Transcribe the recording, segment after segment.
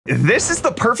This is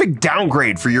the perfect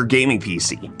downgrade for your gaming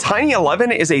PC.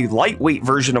 Tiny11 is a lightweight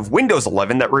version of Windows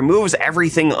 11 that removes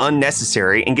everything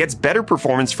unnecessary and gets better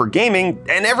performance for gaming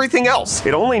and everything else.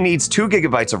 It only needs 2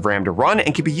 GB of RAM to run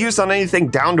and can be used on anything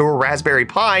down to a Raspberry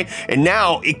Pi, and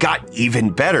now it got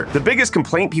even better. The biggest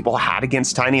complaint people had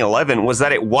against Tiny11 was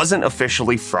that it wasn't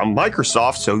officially from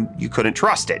Microsoft, so you couldn't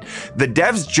trust it. The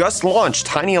devs just launched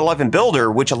Tiny11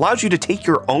 Builder, which allows you to take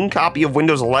your own copy of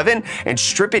Windows 11 and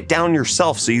strip it down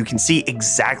yourself so you can see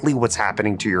exactly what's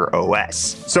happening to your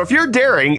OS. So if you're daring,